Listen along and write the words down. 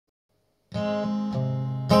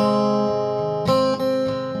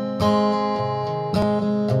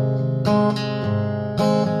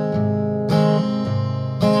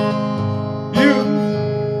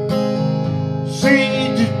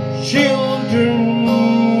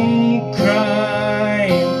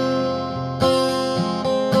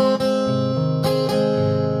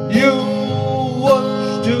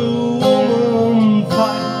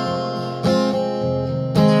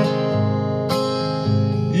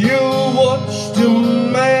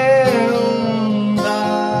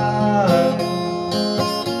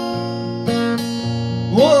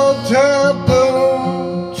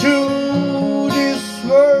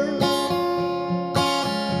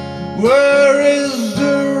Where is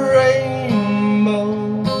the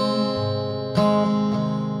rainbow?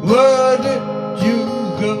 Where did you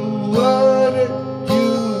go? Where did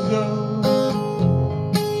you go?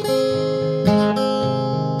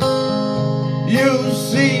 You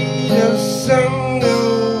see the sun go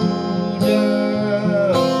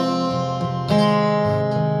down.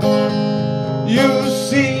 You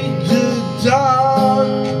see the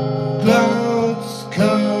dark clouds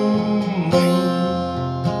coming.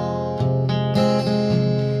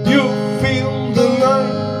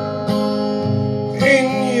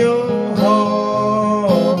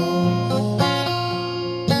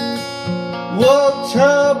 What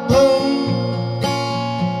happened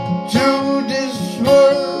to this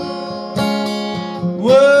world?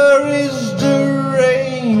 Where is the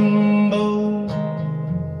rainbow?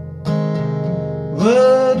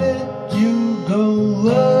 Where did you go?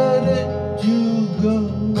 Where did you go?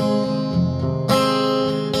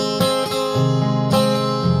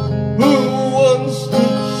 Who wants to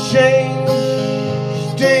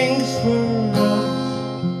change things for us?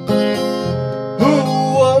 Who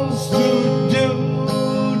wants to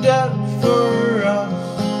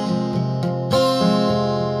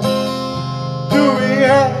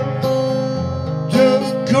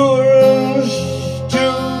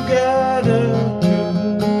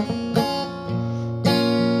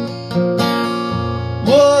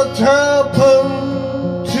What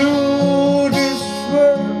happened to this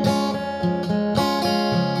world?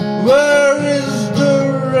 Where is the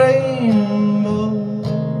rainbow?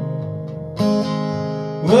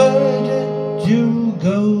 Where did you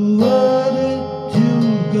go? Where did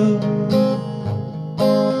you go?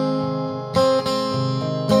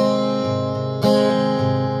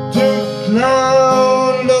 The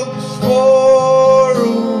cloud looks far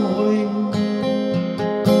away.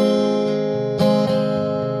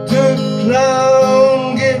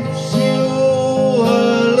 Clown gives you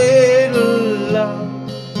a little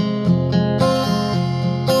love.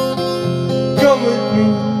 Come with me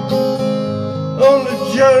on the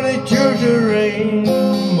journey to the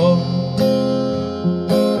rainbow.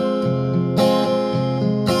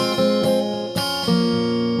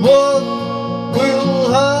 What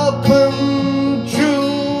will happen to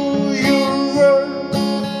your world?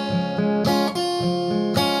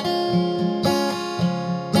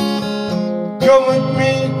 Come with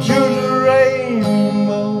me to